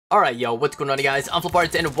Alright, yo, what's going on, guys? I'm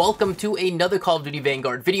FlipArtz, and welcome to another Call of Duty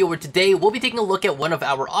Vanguard video, where today we'll be taking a look at one of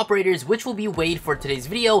our operators, which will be Wade for today's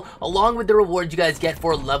video, along with the rewards you guys get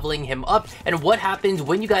for leveling him up, and what happens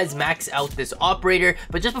when you guys max out this operator.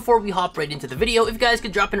 But just before we hop right into the video, if you guys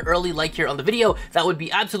could drop an early like here on the video, that would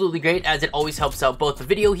be absolutely great, as it always helps out both the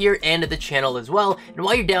video here and the channel as well. And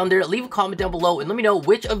while you're down there, leave a comment down below and let me know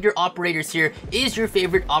which of your operators here is your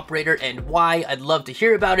favorite operator and why. I'd love to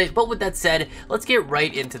hear about it. But with that said, let's get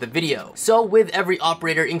right into the video. So with every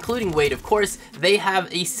operator, including Wade of course, they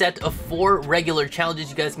have a set of 4 regular challenges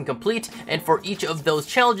you guys can complete, and for each of those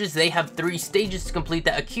challenges they have 3 stages to complete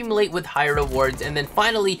that accumulate with higher rewards, and then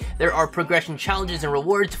finally there are progression challenges and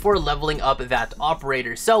rewards for leveling up that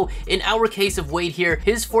operator. So in our case of Wade here,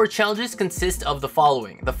 his 4 challenges consist of the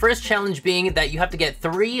following. The first challenge being that you have to get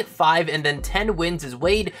 3, 5, and then 10 wins as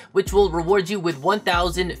Wade, which will reward you with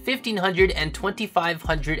 1,000, 1,500, and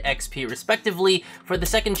 2,500 XP respectively. For the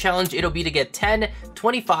second challenge, it'll be to get 10,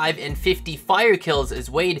 25, and 50 fire kills as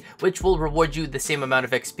Wade, which will reward you the same amount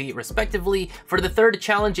of XP respectively. For the third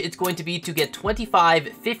challenge, it's going to be to get 25,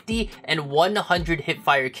 50, and 100 hip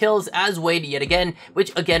fire kills as Wade yet again,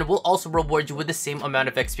 which again will also reward you with the same amount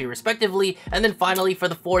of XP respectively. And then finally, for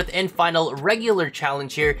the fourth and final regular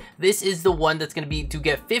challenge here, this is the one that's going to be to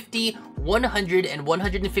get 50, 100, and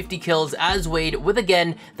 150 kills as Wade, with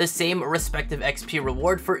again the same respective XP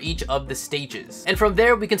reward for each of the stages. And from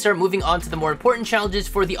there we can start moving on to the more important challenges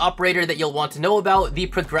for the operator that you'll want to know about, the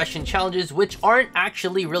progression challenges, which aren't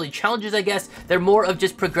actually really challenges, I guess. They're more of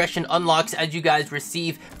just progression unlocks as you guys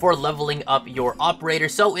receive for leveling up your operator.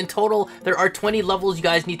 So in total, there are 20 levels you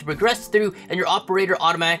guys need to progress through, and your operator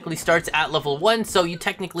automatically starts at level 1, so you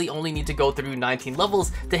technically only need to go through 19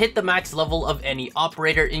 levels to hit the max level of any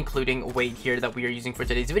operator, including Wade here that we are using for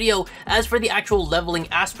today's video. As for the actual leveling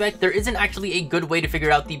aspect, there isn't actually a good way to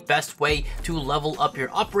figure out the best way to level up your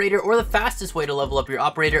operator, or the fastest way to level up your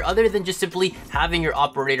operator, other than just simply having your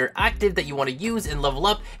operator active that you want to use and level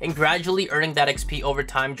up, and gradually earning that XP over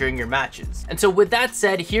time during your matches. And so with that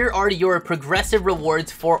said, here are your progressive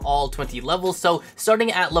rewards for all 20 levels. So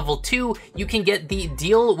starting at level 2, you can get the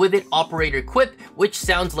Deal With It operator quip, which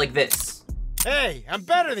sounds like this. Hey, I'm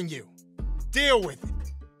better than you. Deal with it.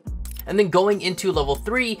 And then going into level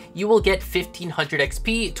 3, you will get 1,500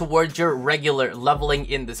 XP towards your regular leveling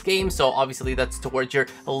in this game. So obviously that's towards your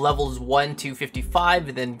levels 1 to 55,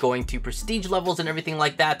 and then going to prestige levels and everything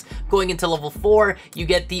like that. Going into level 4, you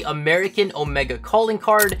get the American Omega calling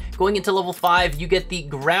card. Going into level 5, you get the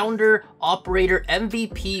Grounder Operator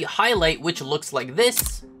MVP highlight, which looks like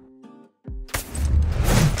this.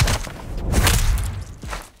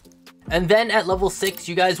 And then at level 6,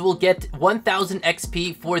 you guys will get 1,000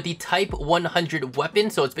 XP for the Type 100 weapon.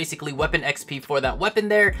 So it's basically weapon XP for that weapon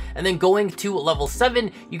there. And then going to level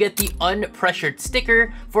 7, you get the Unpressured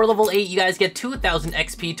sticker. For level 8, you guys get 2,000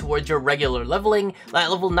 XP towards your regular leveling.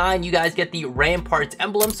 At level 9, you guys get the Ramparts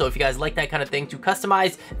emblem. So if you guys like that kind of thing to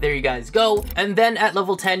customize, there you guys go. And then at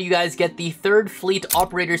level 10, you guys get the 3rd Fleet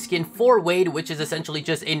operator skin for Wade, which is essentially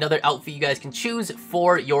just another outfit you guys can choose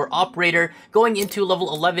for your operator. Going into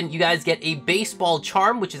level 11, you guys get a baseball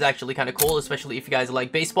charm, which is actually kind of cool, especially if you guys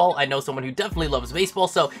like baseball. I know someone who definitely loves baseball,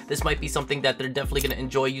 so this might be something that they're definitely going to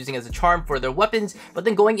enjoy using as a charm for their weapons. But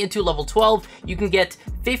then going into level 12, you can get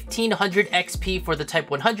 1,500 XP for the Type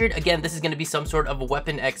 100. Again, this is going to be some sort of a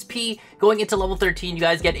weapon XP. Going into level 13, you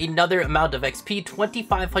guys get another amount of XP,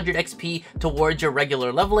 2,500 XP towards your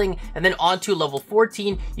regular leveling. And then on to level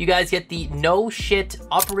 14, you guys get the No Shit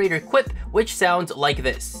operator quip, which sounds like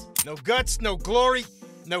this. No guts, no glory,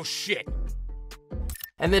 no shit.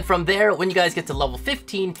 And then from there, when you guys get to level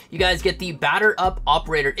 15, you guys get the Batter Up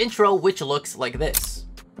operator intro, which looks like this.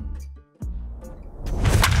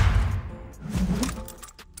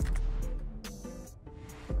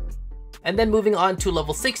 And then moving on to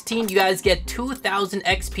level 16, you guys get 2,000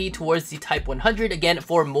 XP towards the Type 100, again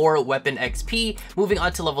for more weapon XP. Moving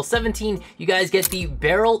on to level 17, you guys get the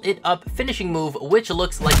Barrel It Up finishing move, which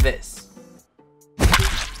looks like this.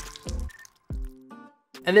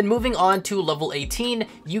 And then moving on to level 18,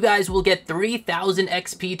 you guys will get 3,000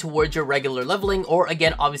 XP towards your regular leveling, or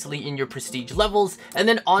again, obviously in your prestige levels. And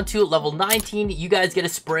then on to level 19, you guys get a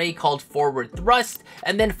spray called Forward Thrust.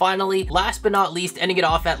 And then finally, last but not least, ending it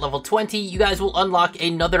off at level 20, you guys will unlock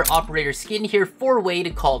another operator skin here for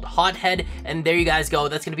Wade called Hothead. And there you guys go.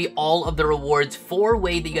 That's going to be all of the rewards for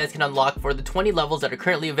Wade that you guys can unlock for the 20 levels that are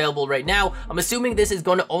currently available right now. I'm assuming this is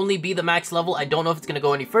going to only be the max level. I don't know if it's going to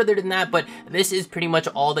go any further than that, but this is pretty much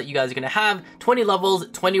all that you guys are gonna have. 20 levels,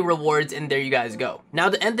 20 rewards, and there you guys go. Now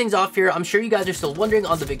to end things off here, I'm sure you guys are still wondering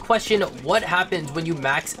on the big question, what happens when you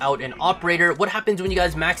max out an operator? What happens when you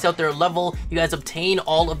guys max out their level, you guys obtain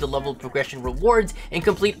all of the level progression rewards, and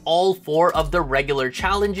complete all 4 of the regular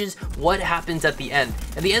challenges? What happens at the end?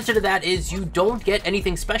 And the answer to that is you don't get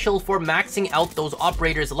anything special for maxing out those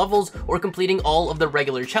operators levels or completing all of the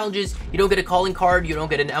regular challenges. You don't get a calling card, you don't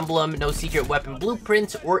get an emblem, no secret weapon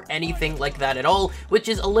blueprints, or anything like that at all, which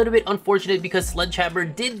is a little bit unfortunate because Sledgehammer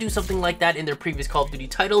did do something like that in their previous Call of Duty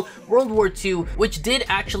title, World War II, which did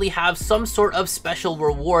actually have some sort of special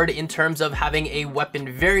reward in terms of having a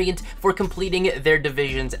weapon variant for completing their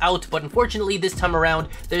divisions out. But unfortunately, this time around,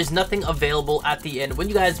 there's nothing available at the end when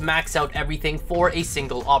you guys max out everything for a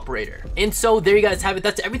single operator. And so there you guys have it.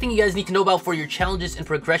 That's everything you guys need to know about for your challenges and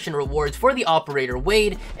progression rewards for the operator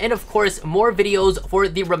Wade. And of course, more videos for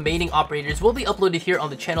the remaining operators will be uploaded here on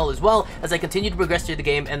the channel as well as I continue to progress through the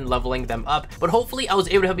game and leveling them up. But hopefully I was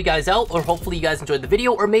able to help you guys out, or hopefully you guys enjoyed the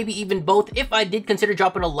video, or maybe even both. If I did, consider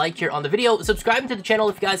dropping a like here on the video, subscribing to the channel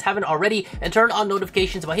if you guys haven't already, and turn on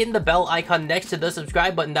notifications by hitting the bell icon next to the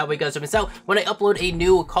subscribe button. That way you guys don't miss out when I upload a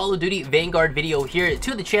new Call of Duty Vanguard video here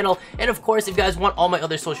to the channel. And of course, if you guys want all my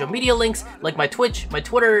other social media links, like my Twitch, my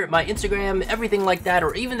Twitter, my Instagram, everything like that,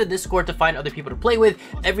 or even the Discord to find other people to play with,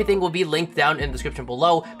 everything will be linked down in the description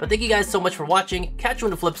below. But thank you guys so much for watching. Catch you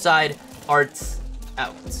on the flip side. Arts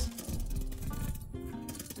out.